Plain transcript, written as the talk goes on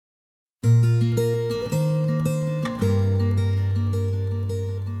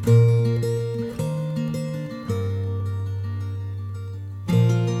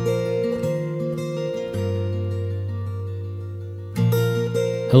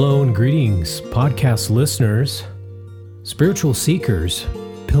Hello and greetings, podcast listeners, spiritual seekers,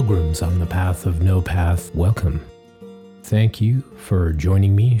 pilgrims on the path of no path. Welcome. Thank you for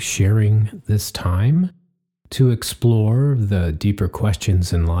joining me, sharing this time to explore the deeper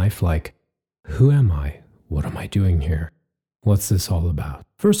questions in life like, who am I? What am I doing here? What's this all about?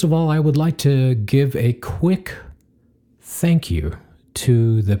 First of all, I would like to give a quick thank you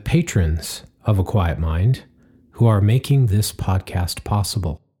to the patrons of A Quiet Mind who are making this podcast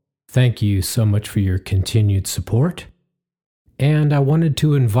possible. Thank you so much for your continued support. And I wanted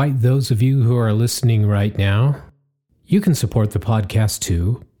to invite those of you who are listening right now. You can support the podcast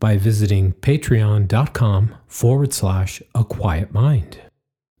too by visiting patreon.com/aquietmind.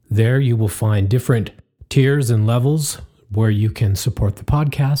 There you will find different tiers and levels where you can support the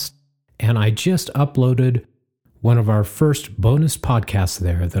podcast. And I just uploaded one of our first bonus podcasts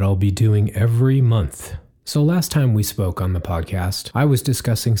there that I'll be doing every month. So last time we spoke on the podcast, I was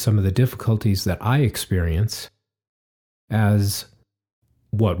discussing some of the difficulties that I experience as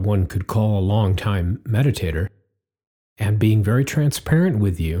what one could call a long-time meditator, and being very transparent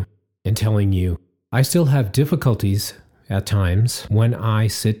with you and telling you I still have difficulties at times when I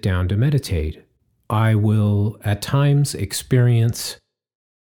sit down to meditate. I will at times experience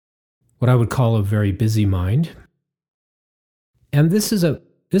what I would call a very busy mind. And this is a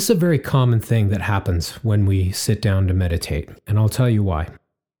very common thing that happens when we sit down to meditate, and I'll tell you why.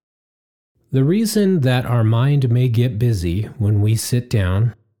 The reason that our mind may get busy when we sit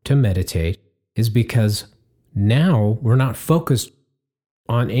down to meditate is because now we're not focused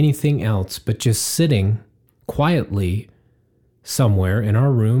on anything else but just sitting quietly somewhere in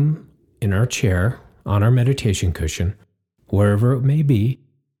our room, in our chair, on our meditation cushion, wherever it may be.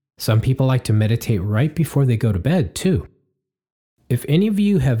 Some people like to meditate right before they go to bed too. If any of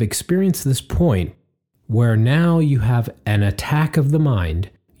you have experienced this point where now you have an attack of the mind,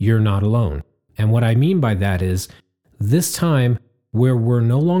 you're not alone. And what I mean by that is this time where we're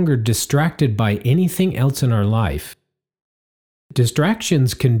no longer distracted by anything else in our life.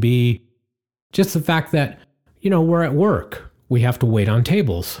 Distractions can be just the fact that, we're at work. We have to wait on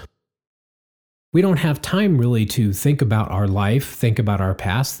tables. We don't have time really to think about our life, think about our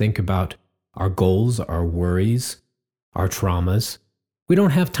past, think about our goals, our worries, our traumas. We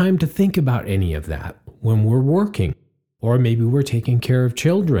don't have time to think about any of that when we're working, or maybe we're taking care of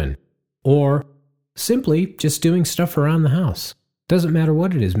children, or simply just doing stuff around the house. Doesn't matter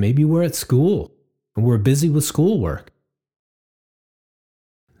what it is. Maybe we're at school and we're busy with schoolwork.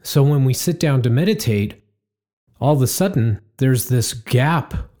 So when we sit down to meditate, all of a sudden there's this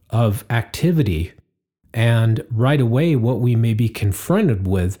gap of activity, and right away what we may be confronted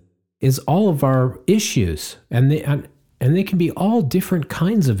with is all of our issues, and they can be all different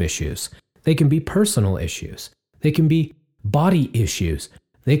kinds of issues. They can be personal issues. They can be body issues.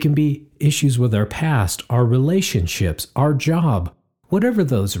 They can be issues with our past, our relationships, our job. Whatever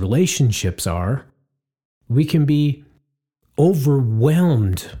those relationships are, we can be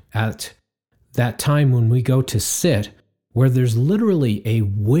overwhelmed at that time when we go to sit, where there's literally a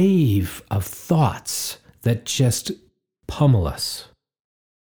wave of thoughts that just pummel us.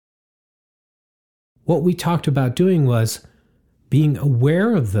 What we talked about doing was being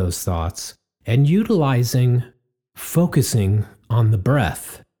aware of those thoughts and focusing on the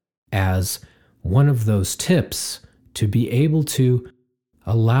breath as one of those tips to be able to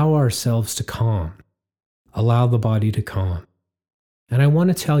allow ourselves to calm, allow the body to calm. And I want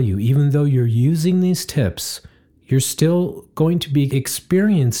to tell you, even though you're using these tips, you're still going to be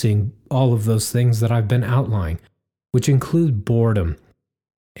experiencing all of those things that I've been outlining, which include boredom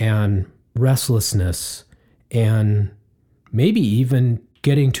and restlessness, and maybe even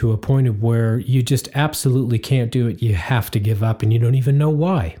getting to a point of where you just absolutely can't do it. You have to give up and you don't even know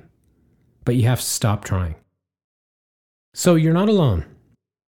why, but you have to stop trying. So you're not alone.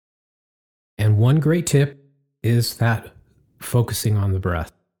 And one great tip is that focusing on the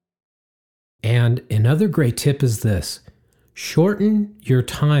breath. And another great tip is this: shorten your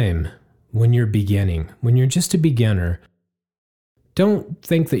time when you're beginning. When you're just a beginner, don't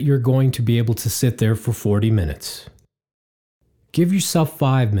think that you're going to be able to sit there for 40 minutes. Give yourself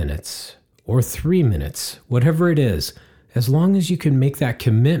 5 minutes or 3 minutes, whatever it is, as long as you can make that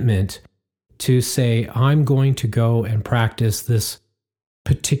commitment to say, I'm going to go and practice this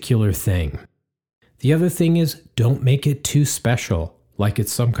particular thing. The other thing is, don't make it too special, like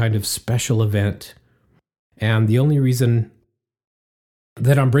it's some kind of special event. And the only reason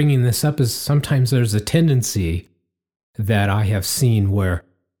that I'm bringing this up is sometimes there's a tendency that I have seen where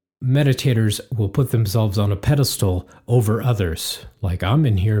meditators will put themselves on a pedestal over others. Like, I'm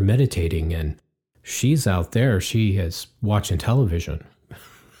in here meditating and she's out there, she is watching television.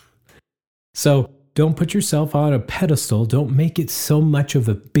 So don't put yourself on a pedestal. Don't make it so much of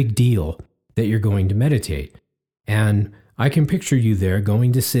a big deal that you're going to meditate. And I can picture you there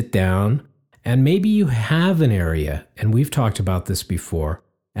going to sit down, and maybe you have an area, and we've talked about this before,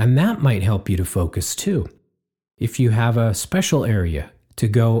 and that might help you to focus too. If you have a special area to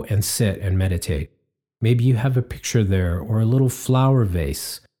go and sit and meditate, maybe you have a picture there or a little flower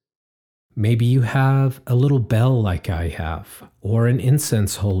vase. Maybe you have a little bell like I have, or an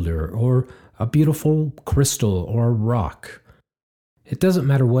incense holder, or a beautiful crystal or a rock. It doesn't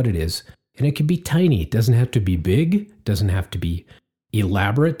matter what it is, and it can be tiny. It doesn't have to be big, doesn't have to be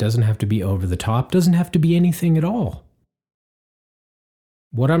elaborate, doesn't have to be over the top, doesn't have to be anything at all.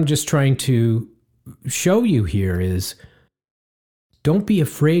 What I'm just trying to show you here is don't be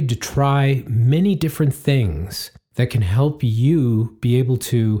afraid to try many different things that can help you be able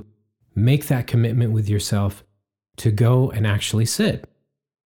to make that commitment with yourself to go and actually sit.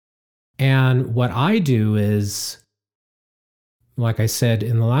 And what I do is, like I said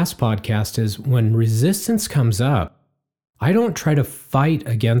in the last podcast, is when resistance comes up, I don't try to fight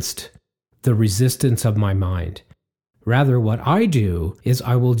against the resistance of my mind. Rather, what I do is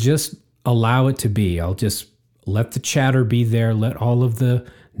I will just allow it to be. I'll just let the chatter be there, let all of the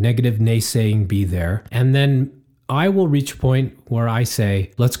negative naysaying be there, and then I will reach a point where I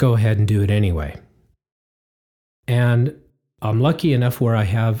say, let's go ahead and do it anyway. And I'm lucky enough where I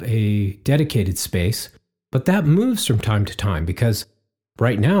have a dedicated space, but that moves from time to time because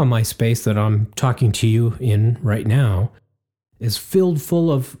right now my space that I'm talking to you in right now is filled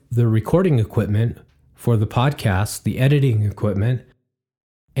full of the recording equipment for the podcast, the editing equipment,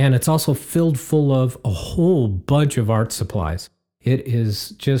 and it's also filled full of a whole bunch of art supplies. It is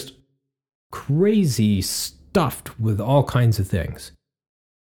just crazy stuffed with all kinds of things.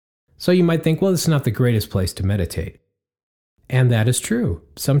 So you might think, well, this is not the greatest place to meditate. And that is true.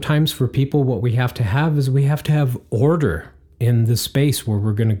 Sometimes for people, what we have to have is we have to have order in the space where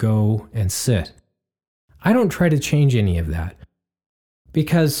we're going to go and sit. I don't try to change any of that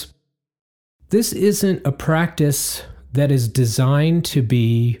because this isn't a practice that is designed to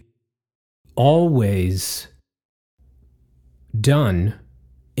be always done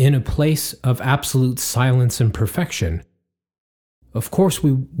in a place of absolute silence and perfection. Of course,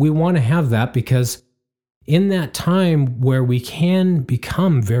 we want to have that because in that time where we can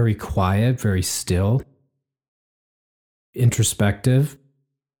become very quiet, very still, introspective,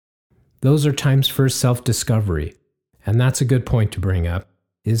 those are times for self-discovery. And that's a good point to bring up,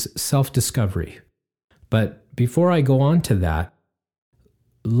 is self-discovery. But before I go on to that,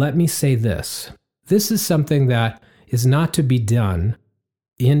 let me say this. This is something that is not to be done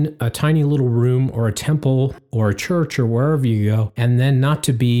in a tiny little room or a temple or a church or wherever you go, and then not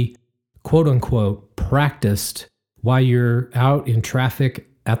to be, quote unquote, practiced while you're out in traffic,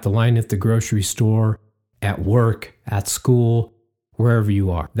 at the line at the grocery store, at work, at school, wherever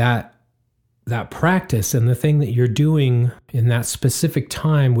you are. That practice and the thing that you're doing in that specific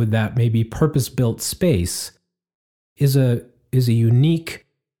time with that maybe purpose-built space is a unique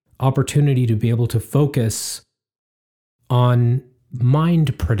opportunity to be able to focus on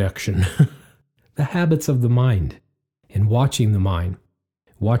mind production, the habits of the mind, and watching the mind,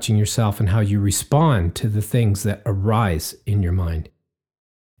 watching yourself and how you respond to the things that arise in your mind.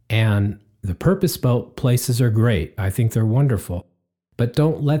 And the purpose-built places are great. I think they're wonderful. But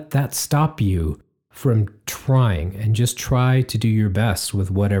don't let that stop you from trying, and just try to do your best with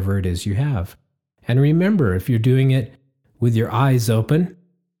whatever it is you have. And remember, if you're doing it with your eyes open,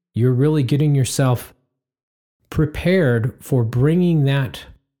 you're really getting yourself prepared for bringing that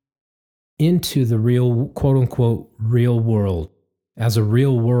into the real, quote unquote, real world as a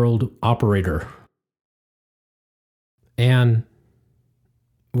real world operator. And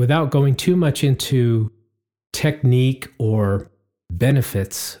without going too much into technique or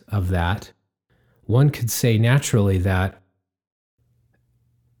benefits of that, one could say naturally that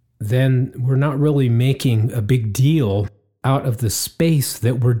then we're not really making a big deal out of the space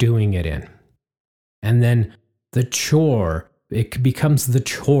that we're doing it in. And then the chore, it becomes the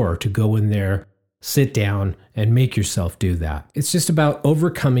chore to go in there, sit down, and make yourself do that. It's just about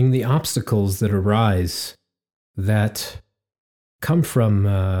overcoming the obstacles that arise that come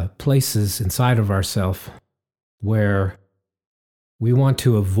from places inside of ourselves where we want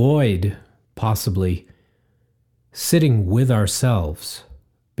to avoid possibly sitting with ourselves,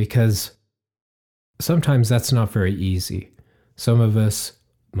 because sometimes that's not very easy. Some of us,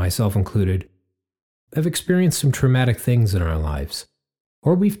 myself included, have experienced some traumatic things in our lives,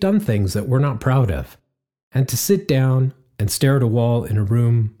 or we've done things that we're not proud of. And to sit down and stare at a wall in a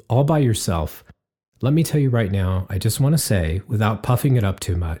room all by yourself, let me tell you right now, I just want to say, without puffing it up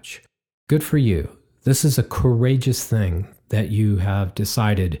too much, Good for you. This is a courageous thing that you have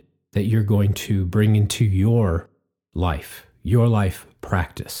decided that you're going to bring into your life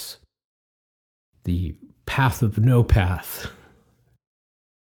practice. The path of no path.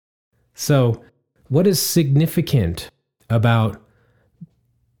 So, what is significant about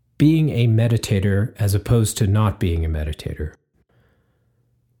being a meditator as opposed to not being a meditator?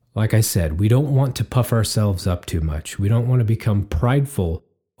 Like I said, we don't want to puff ourselves up too much. We don't want to become prideful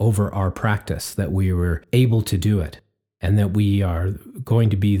over our practice, that we were able to do it, and that we are going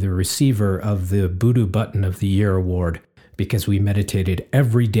to be the receiver of the Buddha Button of the Year award because we meditated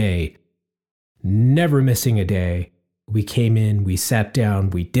every day, never missing a day. We came in, we sat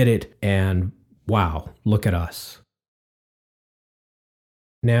down, we did it, and wow, look at us.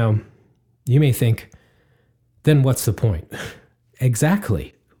 Now, you may think, then what's the point?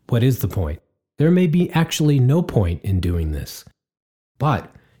 Exactly. What is the point? There may be actually no point in doing this.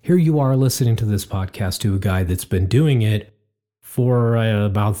 But here you are listening to this podcast to a guy that's been doing it for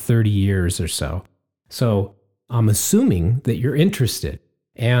about 30 years or so. So I'm assuming that you're interested.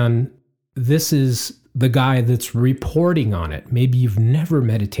 And this is the guy that's reporting on it. Maybe you've never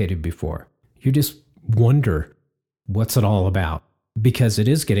meditated before. You just wonder what's it all about, because it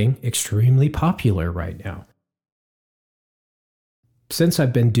is getting extremely popular right now. Since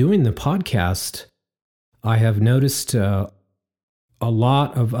I've been doing the podcast, I have noticed a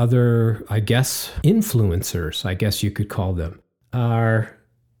lot of other, influencers, I guess you could call them, are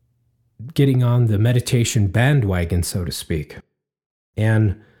getting on the meditation bandwagon, so to speak.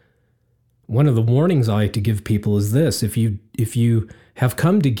 And one of the warnings I like to give people is this: if you have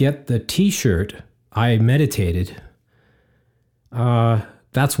come to get the t-shirt, I meditated,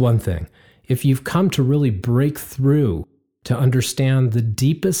 that's one thing. If you've come to really break through to understand the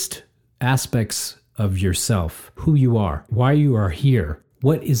deepest aspects of yourself, who you are, why you are here,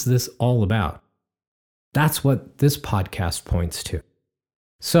 what is this all about? That's what this podcast points to.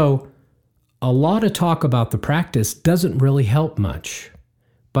 So, a lot of talk about the practice doesn't really help much,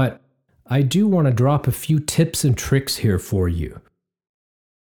 but I do want to drop a few tips and tricks here for you.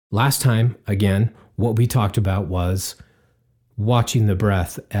 Last time, again, what we talked about was watching the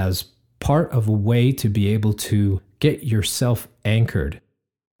breath as part of a way to be able to get yourself anchored.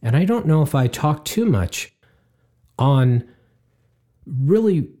 And I don't know if I talk too much on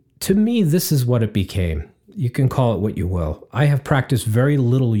really, to me, this is what it became. You can call it what you will. I have practiced very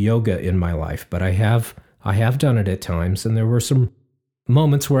little yoga in my life, but I have done it at times, and there were some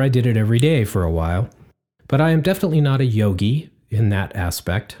moments where I did it every day for a while. But I am definitely not a yogi in that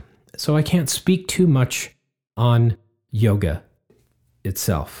aspect, so I can't speak too much on yoga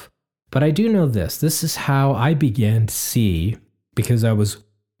itself. But I do know this is how I began to see, because I was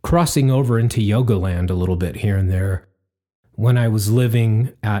crossing over into yoga land a little bit here and there when I was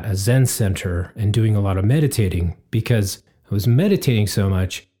living at a Zen center and doing a lot of meditating. Because I was meditating so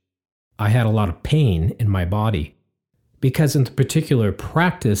much, I had a lot of pain in my body. Because in the particular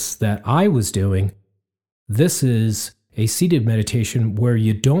practice that I was doing, this is a seated meditation where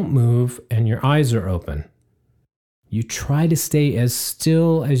you don't move and your eyes are open. You try to stay as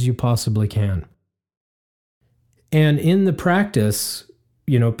still as you possibly can. And in the practice,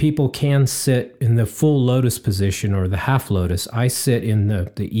 people can sit in the full lotus position or the half lotus. I sit in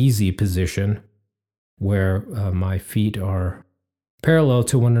the easy position where my feet are parallel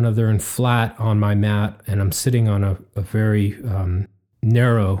to one another and flat on my mat, and I'm sitting on a very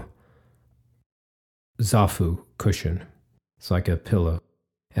narrow zafu cushion. It's like a pillow.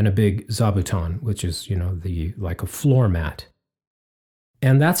 And a big zabuton, which is, like a floor mat.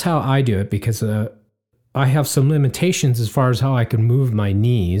 And that's how I do it, because I have some limitations as far as how I can move my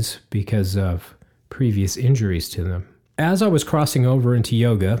knees because of previous injuries to them. As I was crossing over into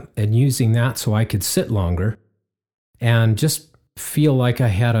yoga and using that so I could sit longer and just feel like I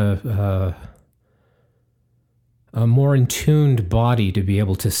had a more in tuned body to be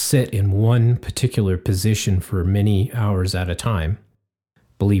able to sit in one particular position for many hours at a time.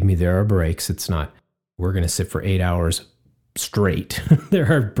 Believe me, there are breaks. It's not, we're going to sit for 8 hours straight.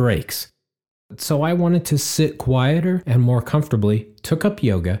 There are breaks. So I wanted to sit quieter and more comfortably, took up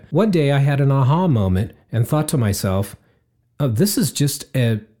yoga. One day I had an aha moment and thought to myself, oh, this is just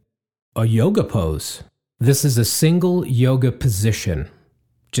a yoga pose. This is a single yoga position,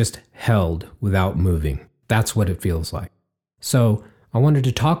 just held without moving. That's what it feels like. So I wanted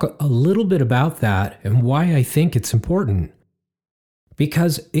to talk a little bit about that and why I think it's important.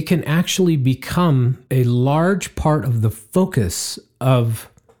 Because it can actually become a large part of the focus of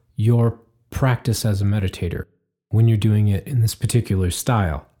your practice as a meditator when you're doing it in this particular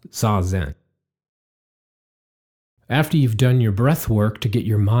style, Zazen. After you've done your breath work to get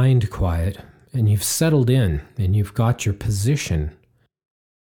your mind quiet and you've settled in and you've got your position,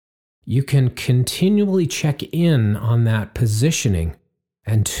 you can continually check in on that positioning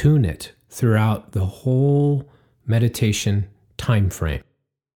and tune it throughout the whole meditation time frame,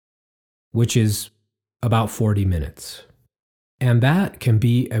 which is about 40 minutes. And that can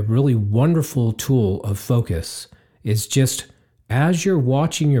be a really wonderful tool of focus. It's just as you're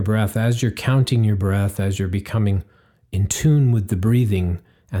watching your breath, as you're counting your breath, as you're becoming in tune with the breathing,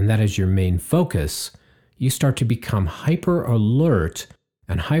 and that is your main focus, you start to become hyper alert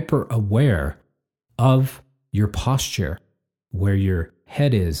and hyper aware of your posture, where your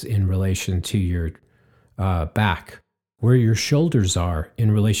head is in relation to your back, where your shoulders are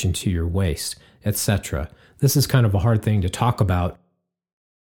in relation to your waist, etc. This is kind of a hard thing to talk about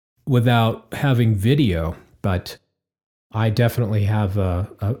without having video, but I definitely have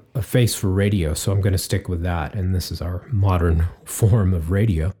a face for radio, so I'm going to stick with that, and this is our modern form of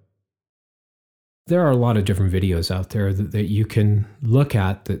radio. There are a lot of different videos out there that you can look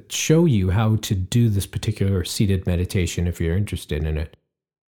at that show you how to do this particular seated meditation if you're interested in it.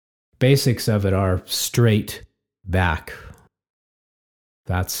 Basics of it are straight back.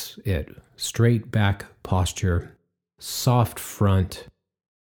 That's it. Straight back posture, soft front,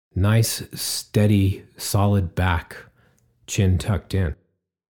 nice, steady, solid back, chin tucked in.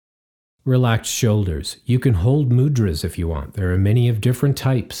 Relaxed shoulders. You can hold mudras if you want. There are many of different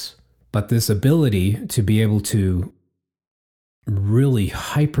types, but this ability to be able to really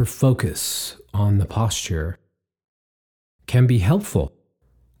hyper-focus on the posture can be helpful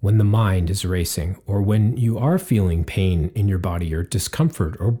when the mind is racing, or when you are feeling pain in your body, or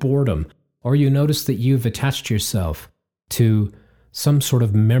discomfort, or boredom, or you notice that you've attached yourself to some sort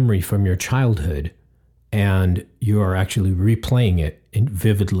of memory from your childhood, and you are actually replaying it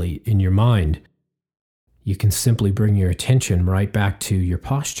vividly in your mind. You can simply bring your attention right back to your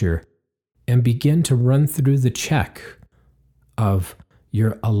posture and begin to run through the check of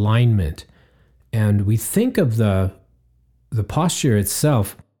your alignment. And we think of the posture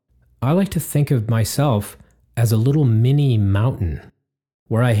itself. I like to think of myself as a little mini mountain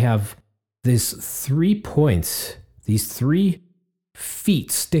where I have these 3 points, these 3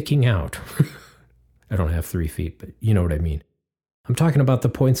 feet sticking out. I don't have 3 feet, but you know what I mean. I'm talking about the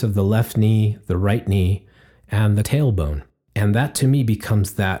points of the left knee, the right knee, and the tailbone. And that to me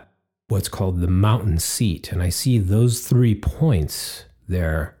becomes that what's called the mountain seat. And I see those 3 points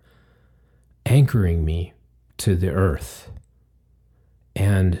there anchoring me to the earth.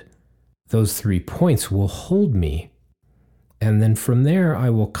 And those 3 points will hold me. And then from there, I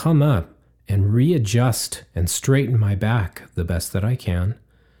will come up and readjust and straighten my back the best that I can.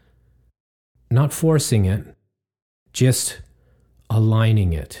 Not forcing it, just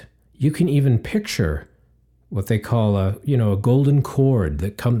aligning it. You can even picture what they call a golden cord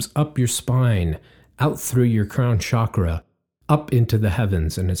that comes up your spine, out through your crown chakra, up into the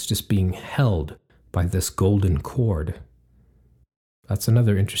heavens, and it's just being held by this golden cord. That's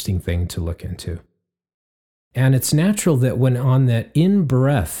another interesting thing to look into. And it's natural that when on that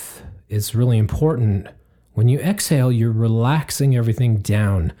in-breath is really important, when you exhale, you're relaxing everything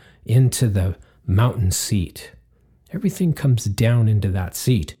down into the mountain seat. Everything comes down into that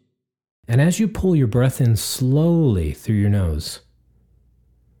seat. And as you pull your breath in slowly through your nose,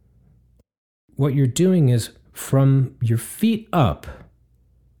 what you're doing is from your feet up,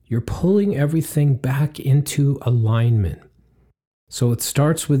 you're pulling everything back into alignment. So it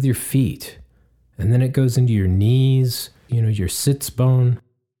starts with your feet, and then it goes into your knees, your sits bone,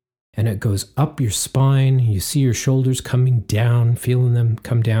 and it goes up your spine. You see your shoulders coming down, feeling them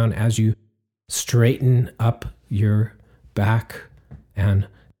come down as you straighten up your back, and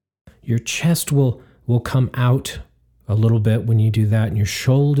your chest will come out a little bit when you do that, and your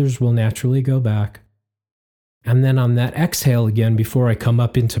shoulders will naturally go back. And then on that exhale again, before I come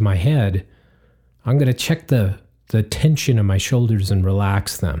up into my head, I'm going to check the tension in my shoulders and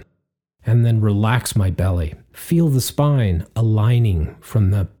relax them. And then relax my belly. Feel the spine aligning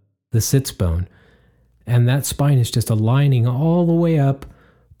from the sits bone. And that spine is just aligning all the way up,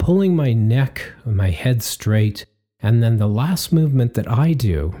 pulling my neck and my head straight. And then the last movement that I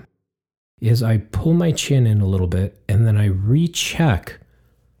do is I pull my chin in a little bit, and then I recheck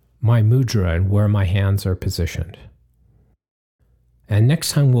my mudra and where my hands are positioned. And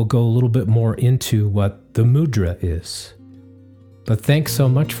next time we'll go a little bit more into what the mudra is. But thanks so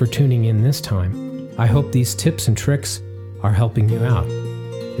much for tuning in this time. I hope these tips and tricks are helping you out.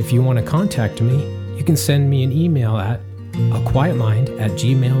 If you want to contact me, you can send me an email at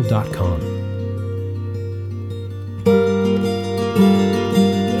aquietmind@gmail.com.